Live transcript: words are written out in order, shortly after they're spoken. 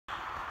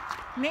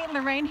Nate and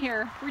Lorraine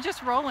here. We're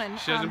just rolling.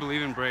 She doesn't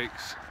believe in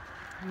breaks.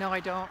 No, I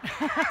don't.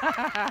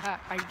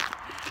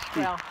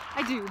 Well,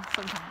 I do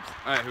sometimes.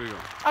 All right, here we go.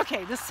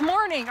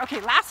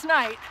 Okay, last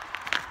night,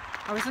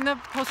 I was in the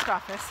post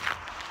office,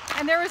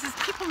 and there was this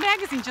People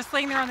magazine just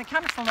laying there on the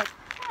counter, so I'm like,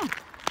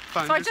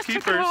 So I just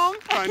took it home.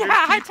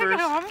 I took it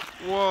home.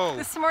 Whoa.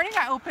 This morning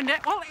I opened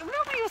it. Well,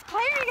 nobody was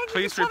playing.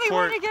 Please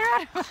report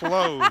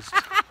closed.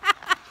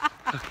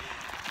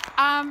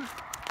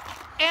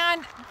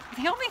 And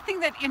the only thing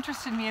that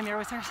interested me in there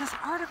was there's this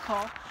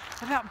article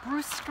about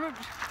Bruce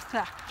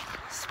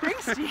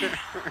Springsteen.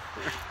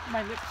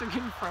 My lips are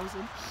getting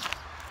frozen.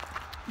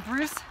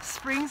 Bruce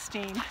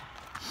Springsteen,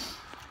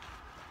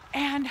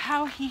 and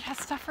how he has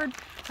suffered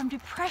from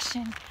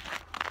depression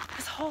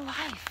his whole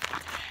life.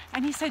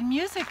 And he said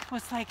music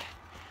was like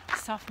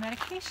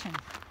self-medication.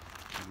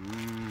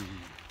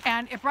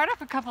 And it brought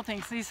up a couple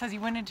things. He says he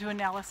went into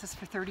analysis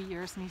for 30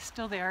 years and he's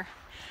still there.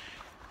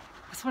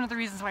 It's one of the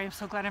reasons why I'm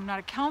so glad I'm not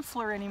a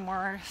counselor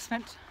anymore. I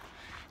spent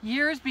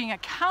years being a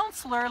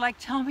counselor, like,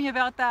 tell me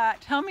about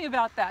that, tell me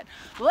about that.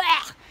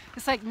 Blech!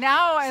 It's like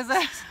now as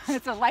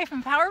a life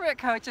empowerment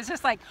coach, it's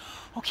just like,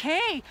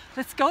 okay,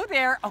 let's go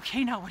there.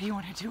 Okay, now what do you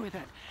want to do with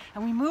it?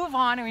 And we move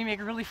on and we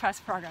make really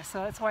fast progress.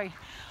 So that's why,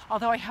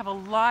 although I have a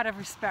lot of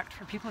respect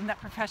for people in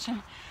that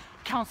profession,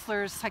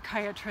 counselors,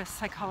 psychiatrists,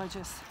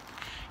 psychologists,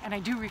 and I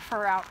do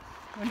refer out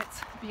when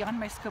it's beyond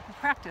my scope of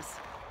practice.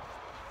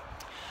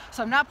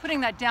 So I'm not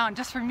putting that down.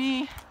 Just for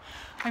me,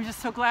 I'm just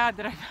so glad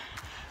that I've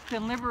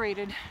been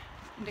liberated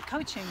into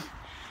coaching,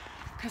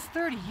 because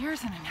 30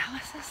 years in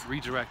analysis.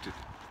 Redirected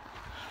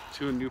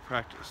to a new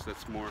practice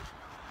that's more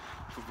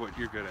of what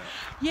you're good at.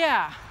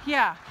 Yeah,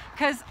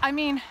 because I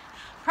mean,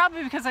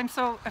 probably because I'm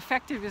so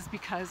effective is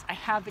because I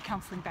have the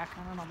counseling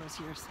background in all those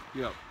years.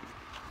 Yep.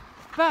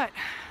 But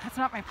that's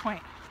not my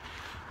point.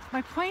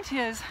 My point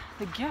is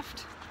the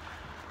gift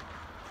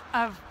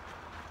of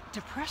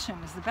depression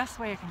is the best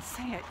way I can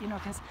say it,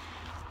 because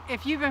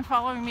if you've been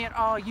following me at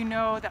all, you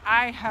know that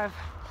I have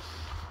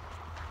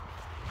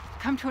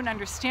come to an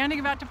understanding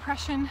about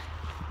depression.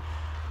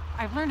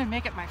 I've learned to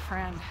make it my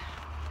friend.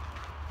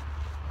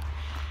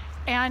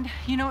 And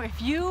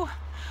if you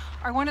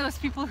are one of those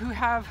people who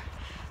have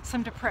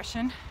some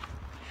depression,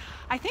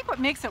 I think what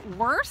makes it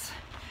worse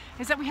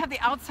is that we have the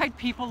outside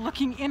people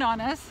looking in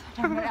on us,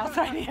 talking about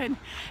outside in,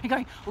 and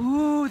going,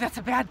 ooh, that's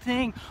a bad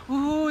thing.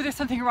 Ooh, there's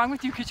something wrong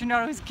with you because you're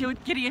not always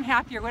giddy and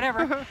happy or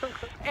whatever.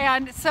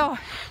 And so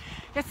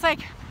it's like,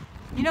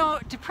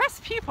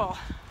 depressed people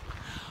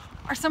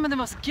are some of the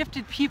most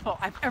gifted people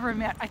I've ever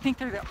met. I think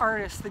they're the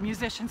artists, the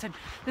musicians. And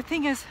the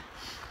thing is,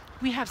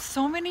 we have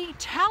so many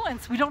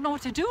talents, we don't know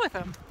what to do with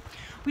them.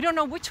 We don't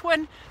know which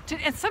one to,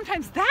 and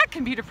sometimes that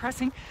can be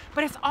depressing,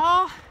 but it's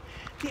all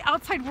the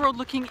outside world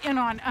looking in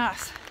on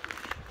us.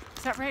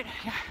 Is that right?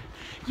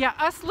 Yeah,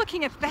 us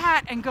looking at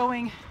that and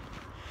going,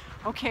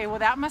 okay, well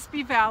that must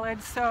be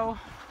valid, so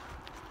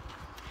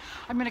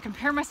I'm gonna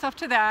compare myself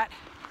to that.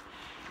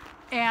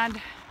 And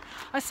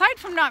aside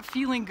from not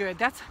feeling good,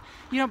 that's,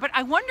 but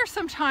I wonder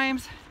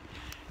sometimes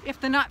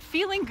if the not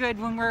feeling good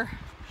when we're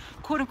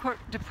quote unquote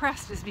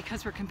depressed is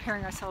because we're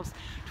comparing ourselves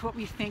to what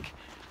we think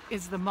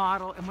is the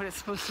model and what it's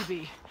supposed to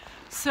be.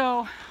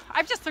 So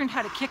I've just learned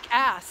how to kick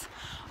ass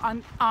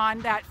on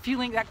that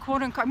feeling, that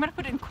quote unquote, I'm gonna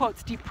put it in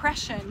quotes,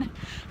 depression,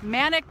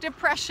 manic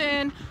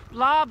depression,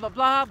 blah, blah,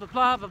 blah, blah,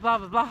 blah, blah, blah,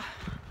 blah, blah.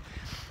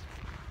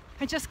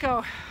 And just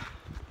go,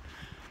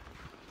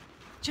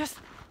 just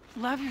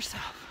love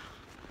yourself.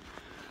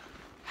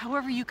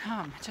 However you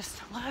come,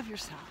 just love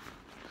yourself.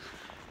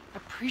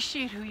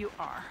 Appreciate who you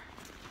are.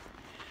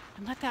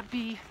 And let that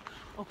be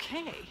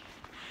okay.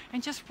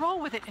 And just roll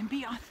with it and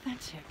be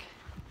authentic.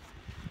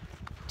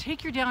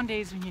 Take your down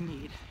days when you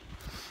need.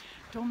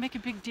 Don't make a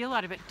big deal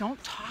out of it.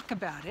 Don't talk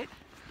about it.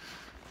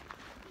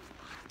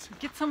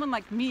 Get someone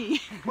like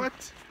me,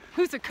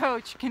 who's a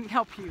coach, can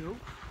help you,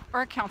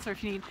 or a counselor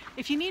if you need.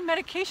 If you need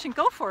medication,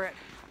 go for it.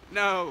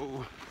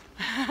 No,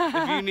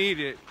 if you need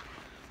it.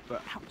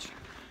 But ouch.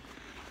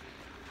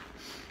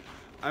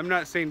 I'm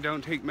not saying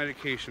don't take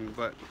medication,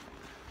 but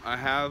I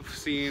have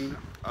seen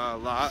a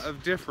lot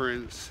of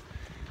difference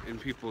in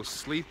people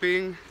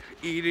sleeping,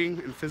 eating,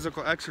 and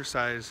physical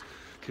exercise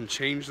can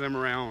change them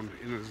around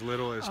in as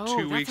little as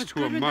 2 weeks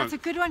to a month. That's a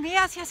good one.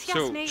 Yes,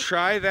 so Nate.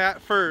 Try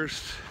that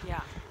first.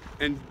 Yeah.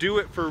 And do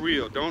it for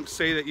real. Don't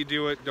say that you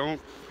do it. Don't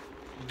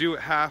do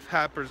it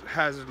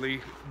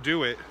haphazardly.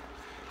 Do it.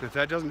 And if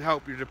that doesn't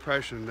help your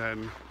depression,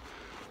 then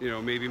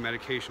maybe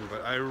medication.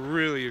 But I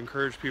really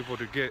encourage people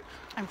to get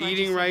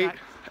eating right,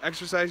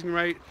 exercising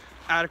right,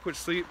 adequate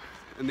sleep.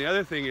 And the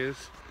other thing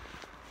is,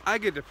 I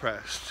get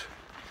depressed.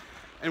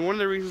 And one of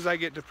the reasons I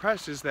get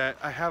depressed is that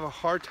I have a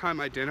hard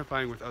time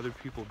identifying with other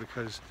people,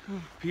 because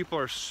people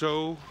are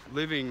so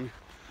living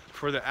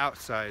for the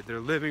outside.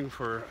 They're living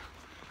for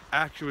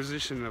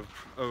acquisition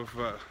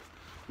of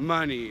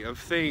money, of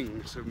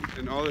things,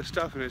 and all this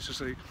stuff. And it's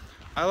just like,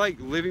 I like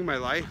living my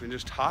life and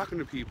just talking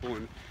to people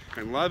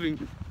and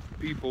loving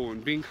people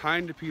and being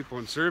kind to people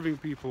and serving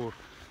people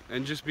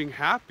and just being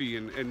happy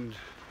and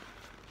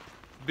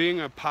being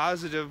a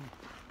positive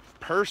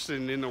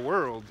person in the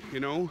world, you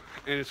know?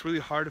 And it's really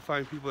hard to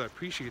find people that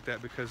appreciate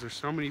that, because there's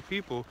so many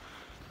people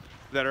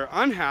that are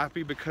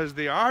unhappy because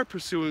they are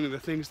pursuing the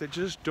things that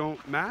just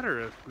don't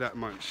matter that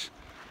much,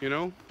 you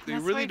know? They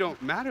That's really right.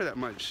 don't matter that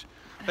much.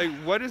 Like,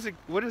 what does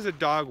a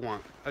dog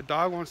want? A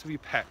dog wants to be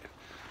pet.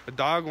 A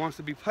dog wants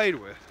to be played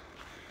with.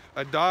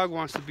 A dog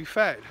wants to be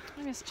fed.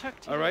 I miss Chuck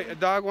today. All right, a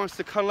dog wants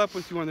to cuddle up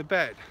with you on the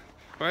bed.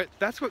 All right,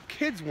 that's what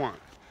kids want.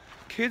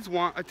 Kids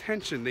want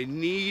attention. They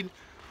need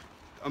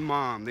a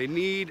mom. They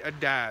need a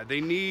dad.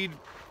 They need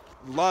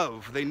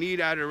love. They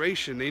need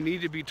adoration. They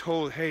need to be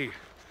told, hey,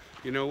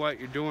 you know what,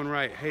 you're doing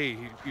right. Hey,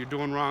 you're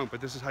doing wrong, but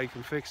this is how you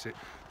can fix it.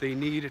 They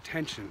need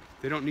attention.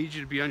 They don't need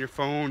you to be on your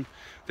phone.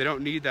 They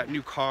don't need that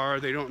new car.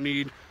 They don't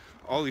need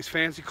all these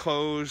fancy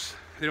clothes.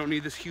 They don't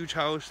need this huge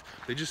house.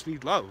 They just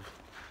need love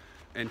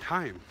and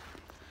time,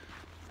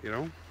 you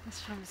know?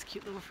 Let's show this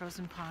cute little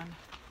frozen pond.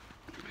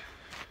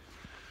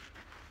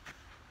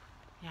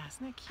 Yeah,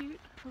 isn't that cute?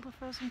 Little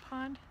frozen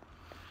pond.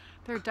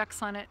 There are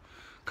ducks on it.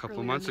 A couple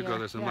Earlier months in the ago, year,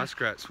 there's a yeah.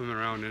 muskrat swimming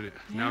around in it.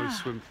 Now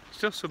he's Yeah.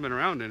 still swimming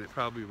around in it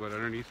probably, but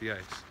underneath the ice.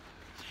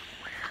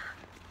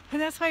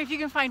 And that's why if you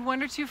can find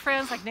one or two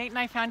friends, like Nate and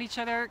I found each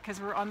other,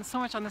 because we're on so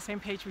much on the same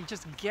page,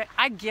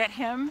 I get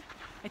him.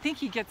 I think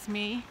he gets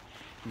me.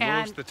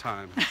 Most of the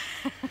time.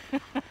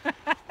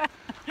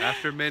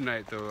 After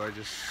midnight, though,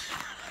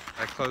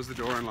 I close the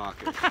door and lock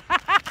it.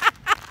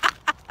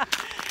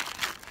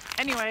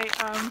 Anyway,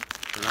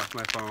 Turn off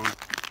my phone.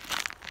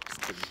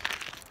 Just kidding.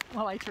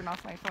 well, I turn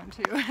off my phone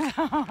too.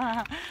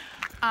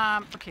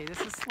 Okay,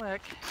 this is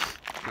slick.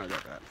 Not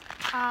that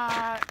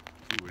bad.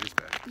 Ooh, what is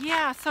that?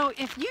 Yeah, so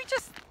if you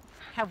just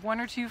have one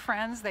or two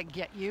friends that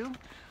get you,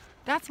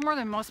 that's more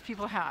than most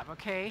people have,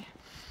 okay?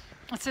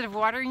 Instead of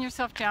watering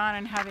yourself down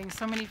and having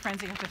so many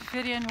friends that you have to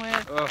fit in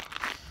with, Oh,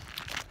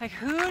 like,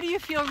 who do you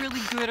feel really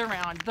good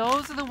around?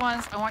 Those are the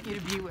ones I want you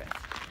to be with.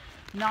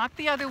 Not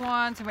the other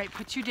ones who might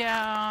put you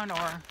down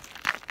or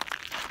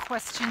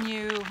question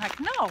you. Like,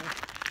 no.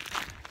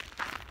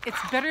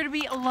 It's better to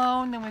be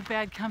alone than with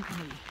bad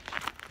company.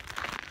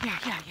 Yeah.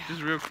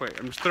 just real quick,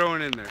 I'm just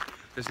throwing in there.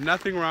 There's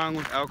nothing wrong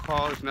with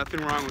alcohol. There's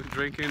nothing wrong with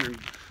drinking and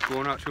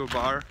going out to a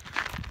bar.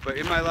 But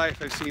in my life,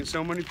 I've seen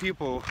so many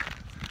people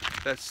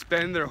that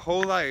spend their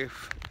whole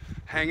life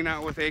hanging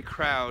out with a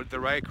crowd, the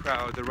right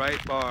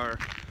bar,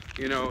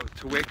 you know,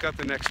 to wake up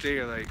the next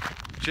day like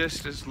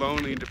just as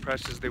lonely and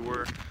depressed as they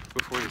were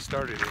before they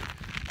started it,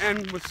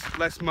 and with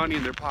less money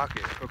in their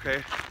pocket.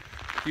 Okay,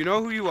 you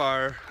know who you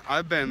are.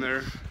 I've been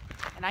there.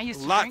 And I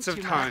used to Lots drink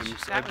of too times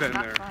much. That I've was been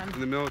not there fun. in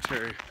the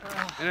military,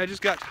 and I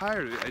just got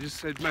tired of it. I just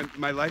said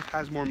my life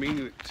has more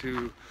meaning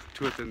to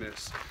it than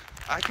this.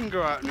 I can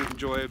go out and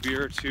enjoy a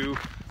beer or two,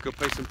 go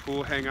play some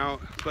pool, hang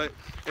out, but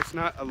it's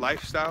not a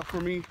lifestyle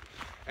for me.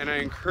 And I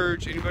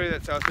encourage anybody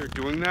that's out there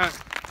doing that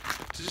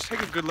to just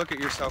take a good look at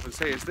yourself and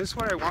say, is this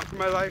what I want for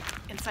my life?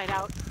 Inside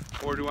out.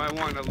 Or do I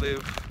want to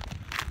live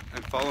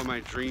and follow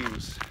my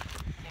dreams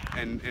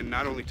and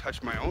not only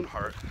touch my own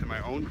heart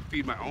and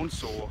feed my own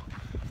soul,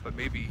 but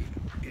maybe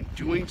in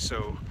doing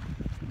so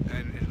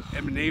and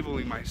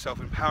enabling myself,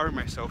 empowering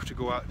myself to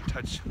go out and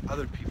touch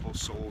other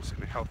people's souls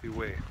in a healthy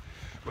way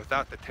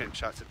without the 10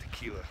 shots of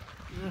tequila.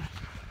 Ugh.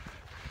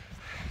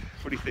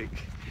 What do you think?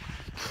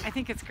 I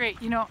think it's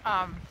great. You know,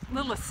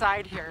 little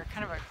aside here,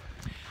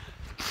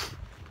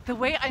 the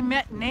way I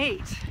met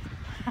Nate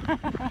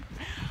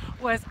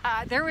was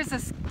there was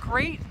this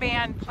great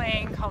band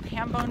playing called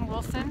Hambone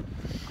Wilson,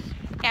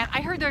 and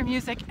I heard their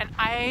music and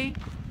I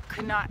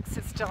could not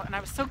sit still, and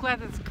I was so glad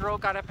that this girl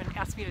got up and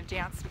asked me to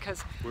dance,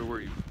 because Where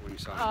were you when you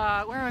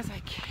saw it? where was I?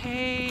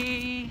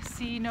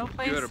 KC no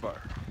place. You at a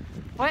bar.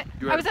 What?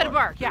 You were I was at a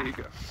bar. Yeah. There you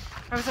go.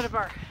 I was at a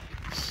bar.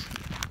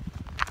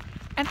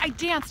 And I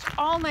danced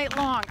all night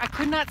long. I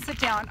could not sit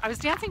down. I was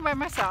dancing by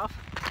myself.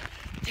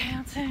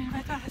 Dancing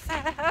by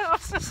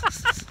myself.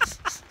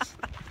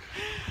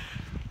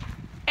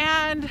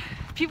 And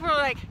people were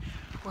like,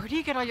 where do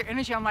you get all your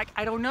energy? I'm like,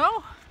 I don't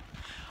know.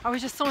 I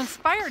was just so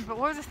inspired. But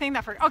what was the thing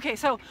that okay,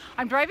 so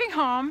I'm driving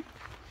home.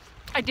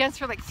 I danced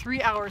for like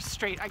 3 hours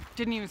straight. I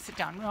didn't even sit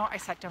down. No, I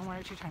sat down 1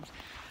 or 2 times.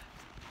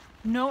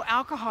 No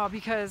alcohol,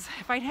 because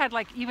if I'd had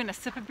like even a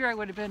sip of beer, I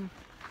would have been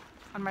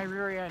on my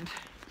rear end.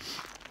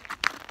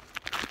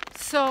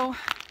 So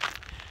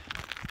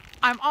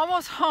I'm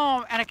almost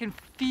home and I can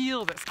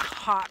feel this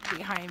cop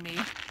behind me.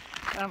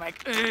 And I'm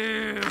like,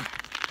 ooh.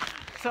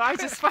 So I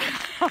just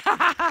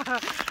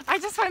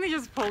finally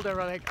just pulled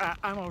over, like,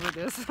 I'm over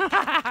this.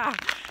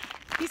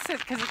 He said,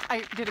 because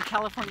I did a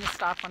California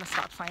stop on a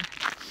stop sign.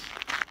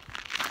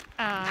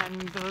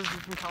 And those of you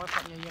from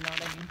California, you know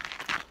what I mean.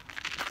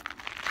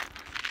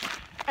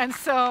 And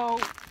so,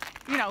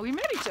 you know, we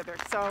met each other.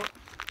 So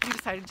we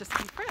decided just to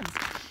be friends.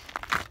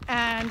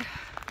 And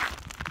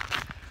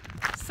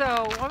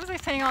so what was I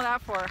saying all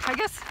that for? I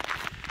guess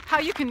how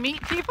you can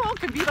meet people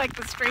could be like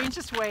the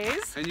strangest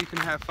ways. And you can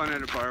have fun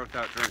at a bar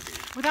without drinking.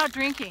 Without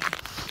drinking.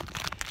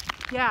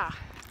 Yeah.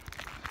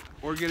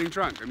 Or getting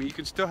drunk. I mean, you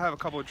can still have a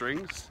couple of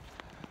drinks,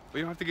 but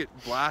you don't have to get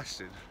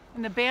blasted.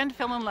 And the band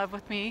fell in love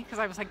with me because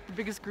I was like the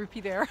biggest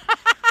groupie there.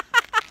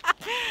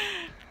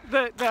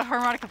 the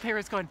harmonica player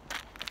was going,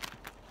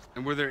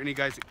 And were there any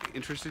guys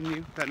interested in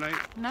you that night?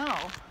 no.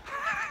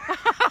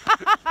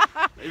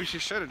 Maybe she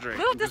should have drank. A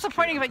little I'm just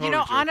disappointing, kidding. but I'm you know,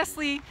 totally joking.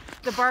 honestly,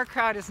 the bar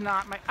crowd is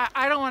not my.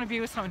 I don't want to be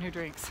with someone who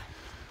drinks.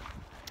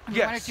 I mean,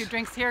 Yes. 1 or 2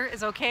 drinks here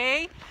is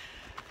okay,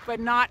 but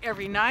not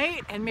every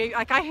night. And maybe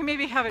like I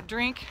maybe have a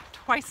drink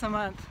twice a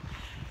month,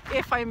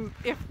 if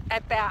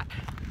at that.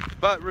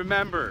 But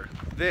remember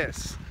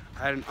this,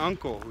 I had an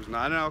uncle who's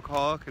not an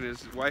alcoholic and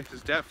his wife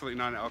is definitely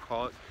not an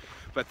alcoholic,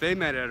 but they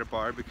met at a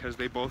bar because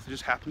they both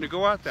just happened to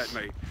go out that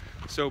night.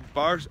 So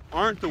bars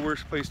aren't the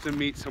worst place to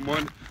meet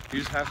someone. You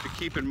just have to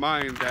keep in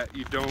mind that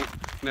you don't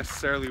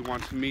necessarily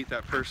want to meet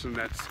that person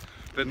that's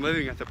been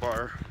living at the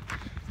bar,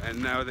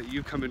 and now that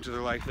you come into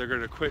their life, they're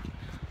going to quit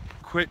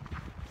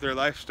their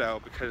lifestyle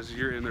because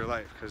you're in their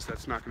life, because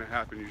that's not going to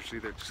happen. Usually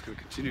they're just going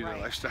to continue their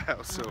Right.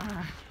 lifestyle. So,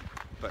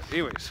 but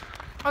anyways.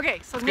 Okay,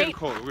 so It's Nate. getting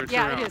cold. We're gonna turn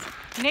Yeah, around. it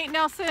is. Nate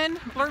Nelson,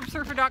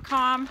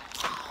 blurbsurfer.com.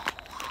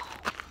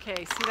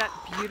 Okay, see that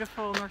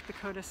beautiful North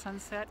Dakota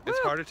sunset? It's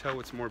Woo! hard to tell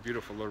what's more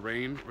beautiful,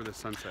 Lorraine or the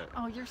sunset.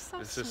 Oh, you're so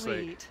It's just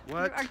sweet. like,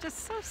 what? You are just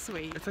so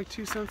sweet. It's like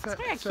 2 sunsets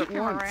Yeah, at keep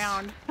him once.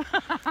 around.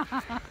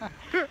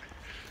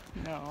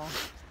 No.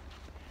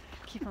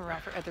 Keep him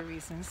around for other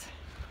reasons.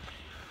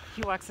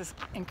 He walks this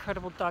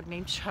incredible dog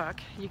named Chuck.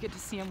 You get to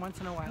see him once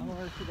in a while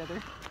or together.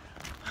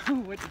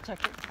 What did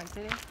Chuck look like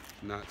today?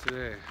 Not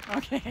today.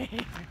 Okay.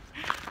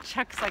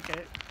 Chuck's like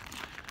a,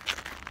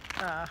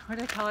 what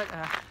do they call it?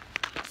 A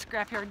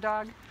scrapyard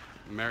dog.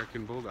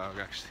 American Bulldog,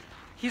 actually.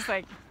 He's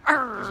like, very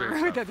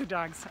 "Arr," with tough. other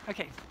dogs.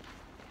 Okay.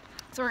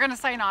 So we're going to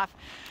sign off.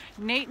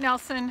 Nate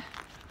Nelson,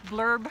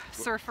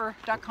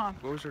 blurbsurfer.com.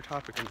 What was your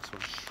topic in this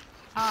one?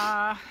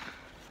 I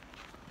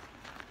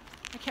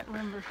can't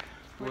remember.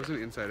 It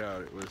wasn't Inside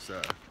Out. It was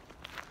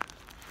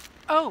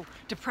Oh,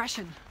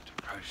 depression.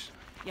 depression.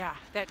 Yeah,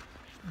 that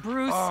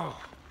Bruce Oh,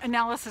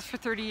 analysis for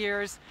 30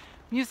 years.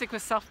 Music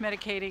was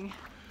self-medicating.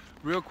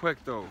 real quick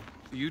though,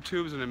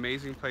 YouTube's an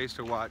amazing place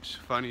to watch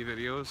funny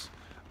videos,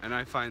 and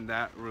I find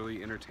that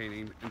really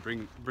entertaining and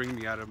bring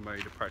me out of my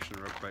depression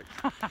real quick.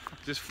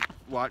 Just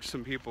watch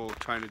some people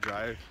trying to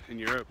drive in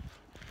Europe,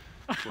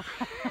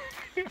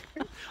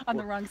 On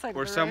the wrong side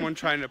or of the someone road.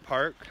 trying to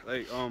park.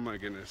 Like, oh my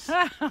goodness.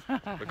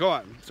 But go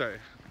on. Sorry.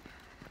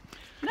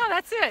 No,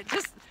 that's it.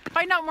 Just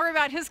find out more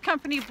about his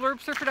company,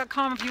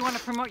 blurbsurfer.com, if you want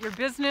to promote your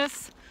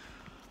business.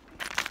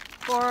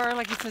 Or,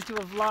 like he says, do a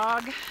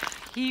vlog.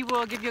 He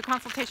will give you a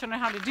consultation on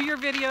how to do your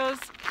videos.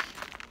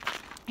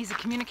 He's a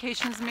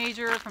communications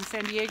major from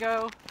San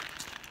Diego.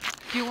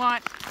 If you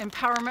want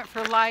empowerment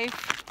for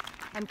life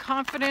and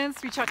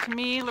confidence, reach out to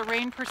me,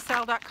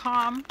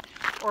 LorrainePurcell.com,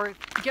 or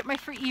get my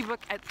free ebook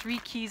at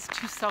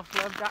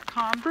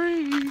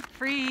 3keystoselflove.com.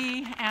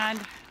 Free. And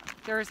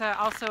there's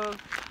also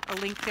a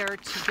link there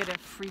to get a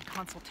free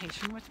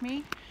consultation with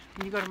me.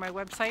 And you go to my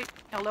website,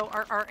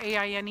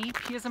 LORRAINE,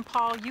 P as in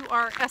Paul,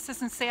 UR, S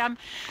as in Sam,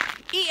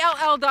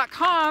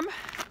 ELL.com.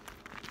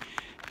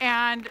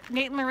 And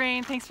Nate and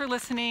Lorraine, thanks for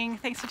listening.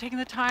 Thanks for taking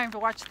the time to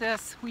watch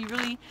this. We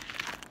really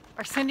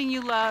are sending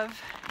you love.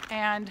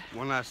 And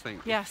One last thing.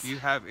 Yes. If you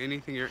have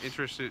anything you're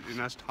interested in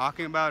us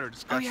talking about or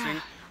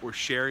discussing or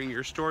sharing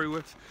your story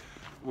with,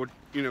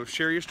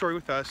 share your story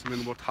with us, and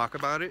then we'll talk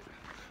about it.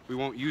 We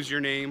won't use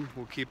your name.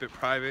 We'll keep it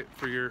private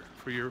for your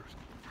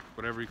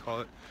whatever you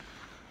call it.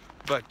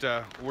 But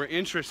we're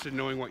interested in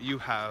knowing what you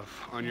have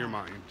on your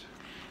mind,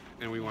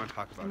 and we want to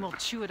talk about we'll it.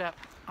 chew it up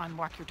on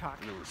Walk Your Talk.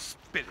 And then we'll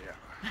spit it out.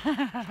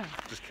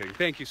 Just kidding.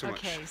 Thank you so much.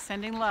 Okay,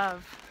 sending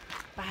love.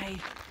 Bye.